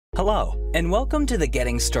Hello, and welcome to the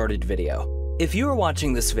Getting Started video. If you are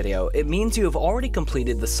watching this video, it means you have already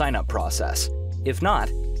completed the sign-up process. If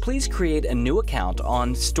not, please create a new account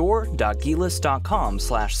on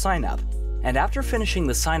store.geelus.com/signup, and after finishing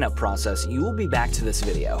the sign-up process, you will be back to this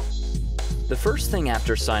video. The first thing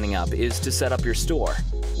after signing up is to set up your store.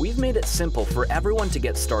 We've made it simple for everyone to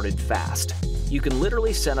get started fast. You can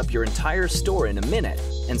literally set up your entire store in a minute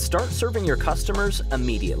and start serving your customers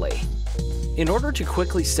immediately. In order to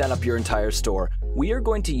quickly set up your entire store, we are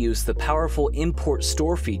going to use the powerful Import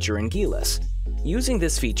Store feature in Geelus. Using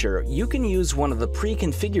this feature, you can use one of the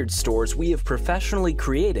pre-configured stores we have professionally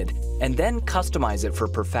created and then customize it for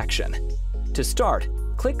perfection. To start,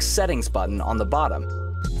 click Settings button on the bottom,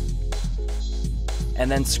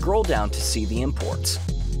 and then scroll down to see the imports.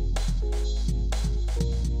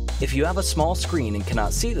 If you have a small screen and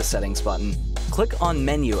cannot see the Settings button, click on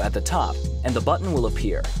Menu at the top and the button will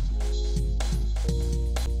appear.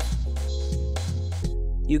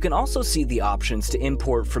 You can also see the options to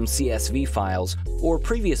import from CSV files or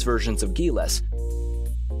previous versions of Geelus.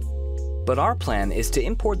 But our plan is to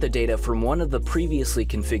import the data from one of the previously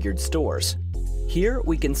configured stores. Here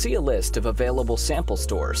we can see a list of available sample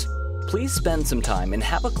stores. Please spend some time and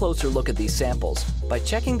have a closer look at these samples by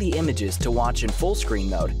checking the images to watch in full screen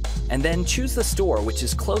mode, and then choose the store which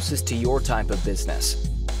is closest to your type of business.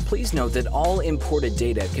 Please note that all imported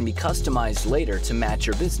data can be customized later to match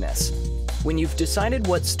your business. When you've decided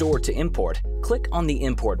what store to import, click on the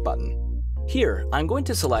Import button. Here, I'm going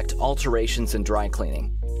to select Alterations and Dry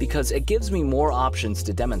Cleaning because it gives me more options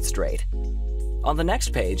to demonstrate. On the next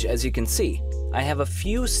page, as you can see, I have a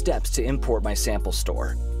few steps to import my sample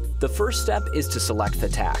store. The first step is to select the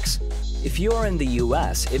tax. If you are in the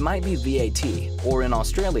US, it might be VAT, or in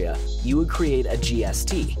Australia, you would create a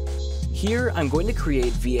GST. Here, I'm going to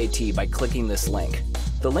create VAT by clicking this link.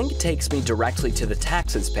 The link takes me directly to the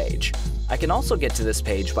Taxes page. I can also get to this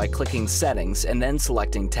page by clicking Settings and then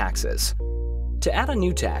selecting Taxes. To add a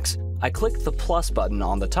new tax, I click the plus button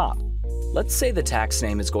on the top. Let's say the tax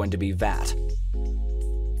name is going to be VAT,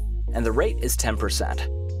 and the rate is 10%.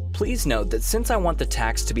 Please note that since I want the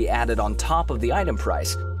tax to be added on top of the item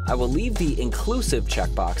price, I will leave the Inclusive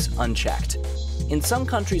checkbox unchecked. In some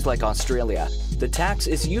countries like Australia, the tax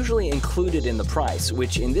is usually included in the price,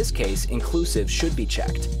 which in this case, Inclusive should be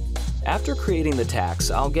checked. After creating the tax,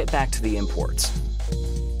 I'll get back to the imports.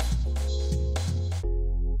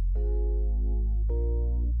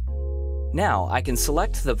 Now I can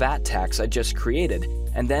select the VAT tax I just created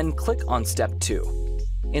and then click on Step 2.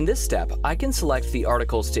 In this step, I can select the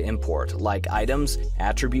articles to import, like items,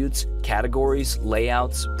 attributes, categories,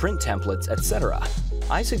 layouts, print templates, etc.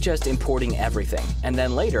 I suggest importing everything, and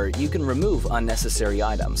then later you can remove unnecessary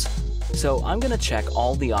items. So I'm going to check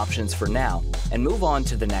all the options for now and move on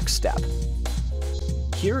to the next step.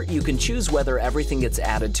 Here you can choose whether everything gets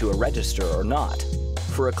added to a register or not.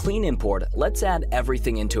 For a clean import, let's add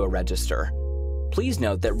everything into a register. Please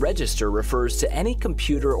note that register refers to any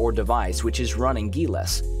computer or device which is running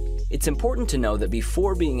Geelus. It's important to know that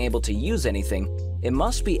before being able to use anything, it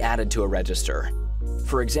must be added to a register.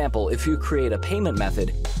 For example, if you create a payment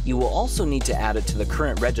method, you will also need to add it to the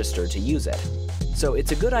current register to use it. So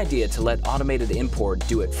it's a good idea to let Automated Import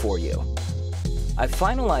do it for you. I've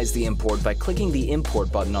finalized the import by clicking the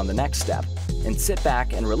Import button on the next step, and sit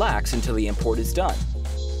back and relax until the import is done.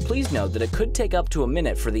 Please note that it could take up to a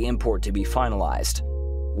minute for the import to be finalized.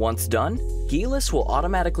 Once done, Geelus will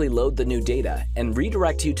automatically load the new data and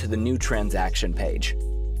redirect you to the new transaction page.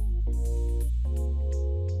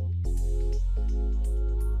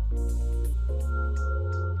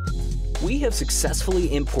 We have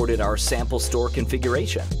successfully imported our sample store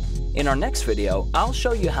configuration. In our next video, I'll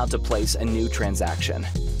show you how to place a new transaction.